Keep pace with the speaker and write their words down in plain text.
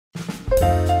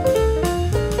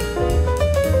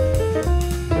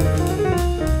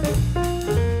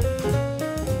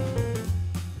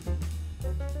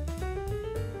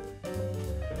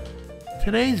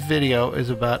Today's video is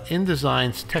about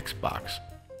InDesign's text box.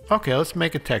 Okay, let's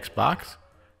make a text box.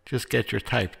 Just get your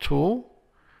type tool,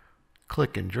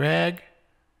 click and drag.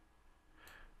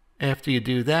 After you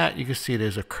do that, you can see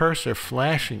there's a cursor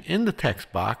flashing in the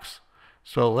text box.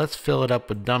 So let's fill it up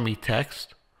with dummy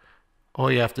text.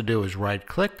 All you have to do is right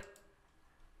click,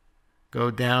 go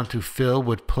down to fill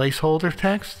with placeholder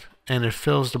text, and it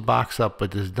fills the box up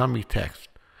with this dummy text.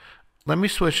 Let me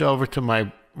switch over to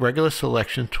my regular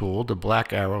selection tool, the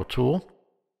black arrow tool.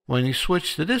 When you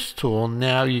switch to this tool,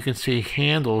 now you can see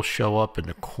handles show up in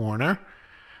the corner.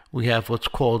 We have what's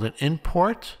called an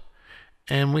import,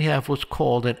 and we have what's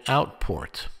called an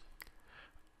output.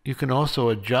 You can also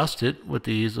adjust it with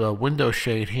these window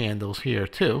shade handles here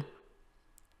too.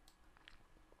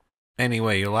 Any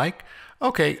way you like.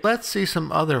 Okay, let's see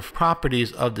some other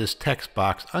properties of this text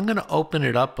box. I'm going to open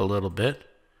it up a little bit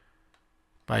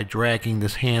by dragging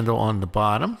this handle on the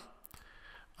bottom.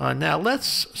 Now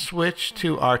let's switch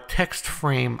to our text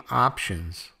frame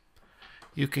options.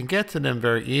 You can get to them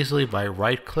very easily by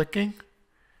right-clicking,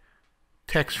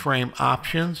 text frame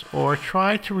options, or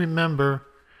try to remember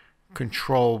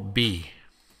Control B.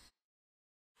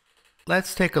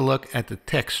 Let's take a look at the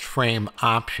text frame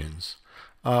options.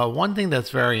 One thing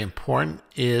that's very important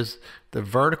is the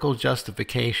vertical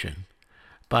justification.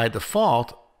 By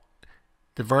default,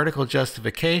 the vertical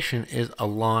justification is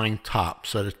align top,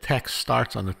 so the text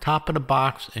starts on the top of the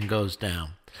box and goes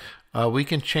down. We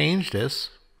can change this.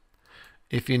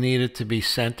 If you need it to be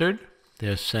centered,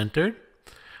 there's centered.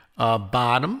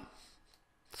 Bottom,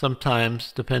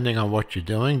 sometimes depending on what you're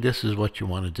doing, this is what you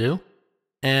want to do.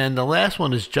 And the last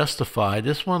one is justify.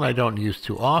 This one I don't use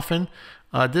too often.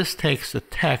 This takes the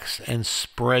text and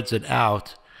spreads it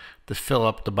out to fill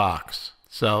up the box.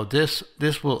 So this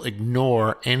will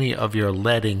ignore any of your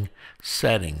leading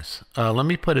settings. Let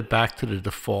me put it back to the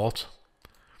default.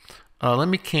 Let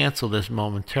me cancel this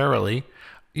momentarily.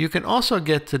 You can also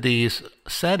get to these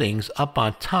settings up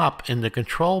on top in the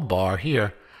control bar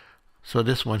here. So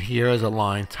this one here is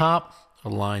align top,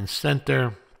 align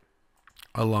center,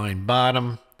 align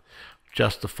bottom,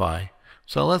 justify.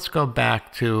 So let's go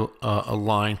back to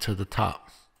align to the top.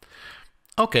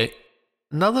 Okay.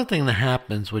 Another thing that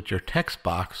happens with your text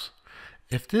box,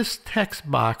 if this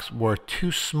text box were too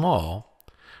small,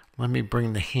 let me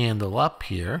bring the handle up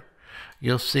here,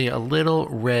 you'll see a little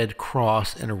red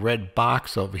cross and a red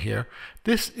box over here.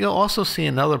 This you'll also see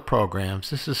in other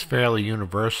programs. This is fairly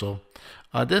universal.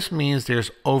 This means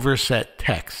there's overset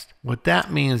text. What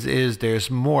that means is there's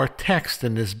more text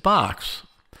in this box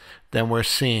than we're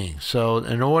seeing. So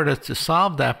in order to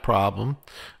solve that problem,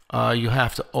 you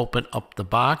have to open up the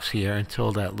box here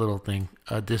until that little thing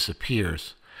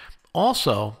disappears.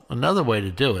 Also, another way to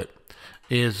do it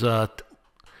is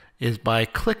by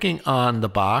clicking on the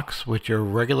box with your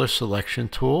regular selection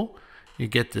tool. You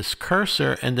get this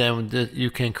cursor, and then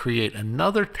you can create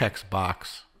another text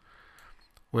box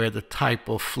where the type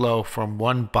will flow from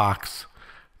one box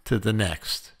to the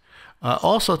next.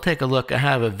 Also take a look, I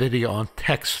have a video on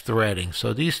text threading.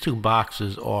 So these two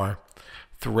boxes are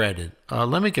threaded.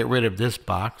 Let me get rid of this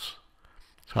box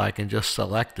so I can just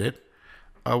select it.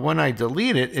 When I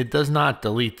delete it, it does not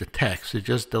delete the text, it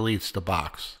just deletes the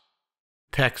box.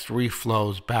 Text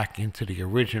reflows back into the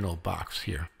original box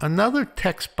here. Another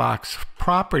text box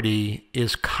property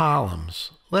is columns.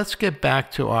 Let's get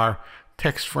back to our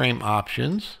text frame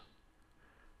options.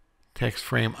 Text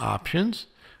frame options.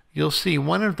 You'll see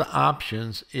one of the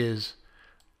options is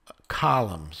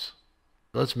columns.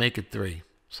 Let's make it 3.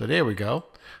 So there we go.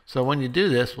 So when you do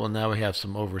this, well, now we have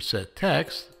some overset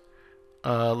text.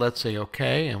 Let's say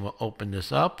OK, and we'll open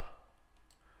this up.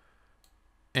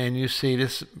 And you see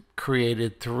this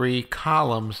created 3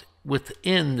 columns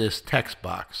within this text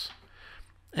box.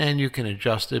 And you can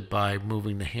adjust it by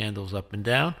moving the handles up and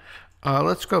down.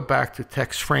 Let's go back to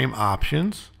text frame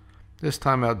options. This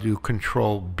time I'll do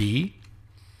Control B.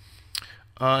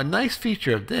 A nice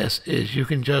feature of this is you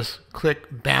can just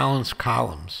click balance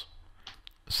columns.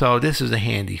 So this is a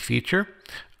handy feature,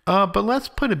 but let's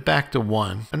put it back to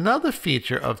 1. Another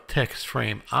feature of text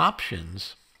frame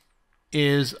options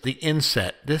is the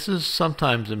inset. This is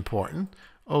sometimes important.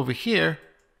 Over here,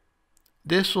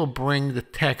 this will bring the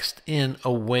text in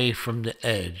away from the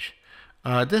edge.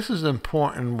 This is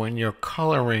important when you're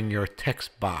coloring your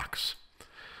text box.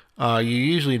 You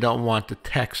usually don't want the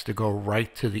text to go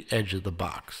right to the edge of the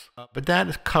box. But that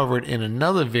is covered in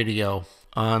another video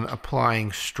on applying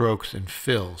strokes and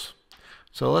fills.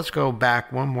 So let's go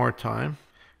back one more time.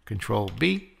 Control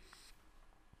B.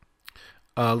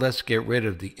 Let's get rid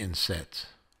of the inset.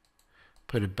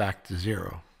 Put it back to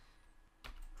 0.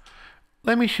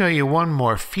 Let me show you one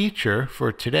more feature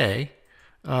for today.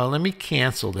 Let me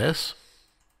cancel this.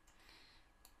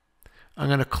 I'm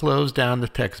going to close down the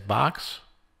text box.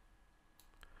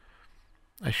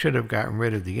 I should have gotten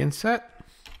rid of the inset.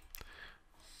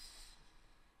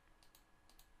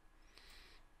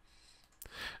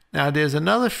 Now there's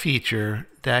another feature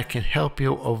that can help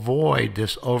you avoid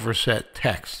this overset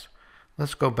text.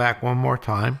 Let's go back one more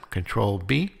time, Control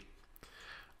B,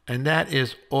 and that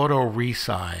is auto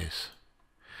resize.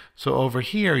 So over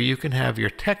here you can have your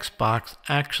text box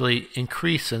actually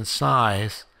increase in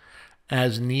size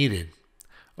as needed.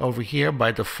 Over here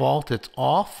by default it's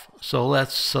off, so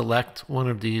let's select one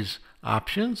of these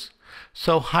options.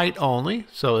 So height only,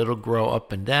 so it'll grow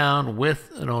up and down.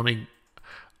 Width, it only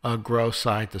grow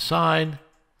side to side.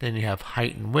 Then you have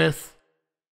height and width.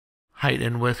 Height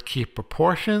and width keep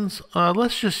proportions.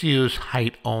 Let's just use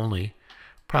height only,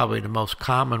 probably the most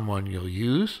common one you'll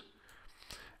use.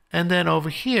 And then over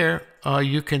here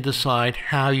you can decide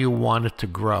how you want it to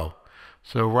grow.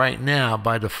 So right now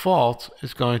by default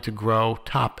it's going to grow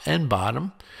top and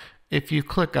bottom. If you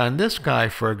click on this guy,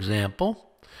 for example,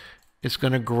 it's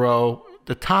going to grow.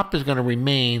 The top is going to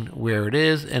remain where it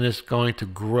is, and it's going to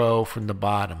grow from the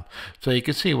bottom. So you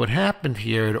can see what happened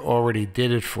here. It already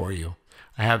did it for you.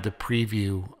 I have the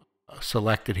preview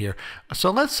selected here.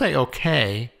 So let's say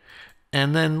OK,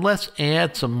 and then let's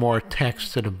add some more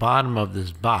text to the bottom of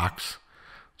this box.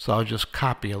 So I'll just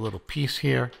copy a little piece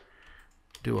here,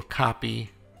 do a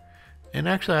copy, and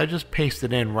actually I just paste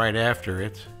it in right after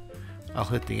it. I'll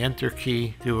hit the Enter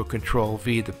key, do a Control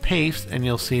V to paste, and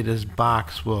you'll see this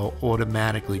box will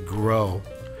automatically grow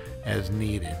as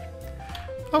needed.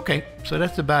 Okay, so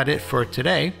that's about it for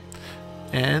today,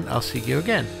 and I'll see you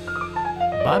again.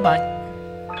 Bye-bye.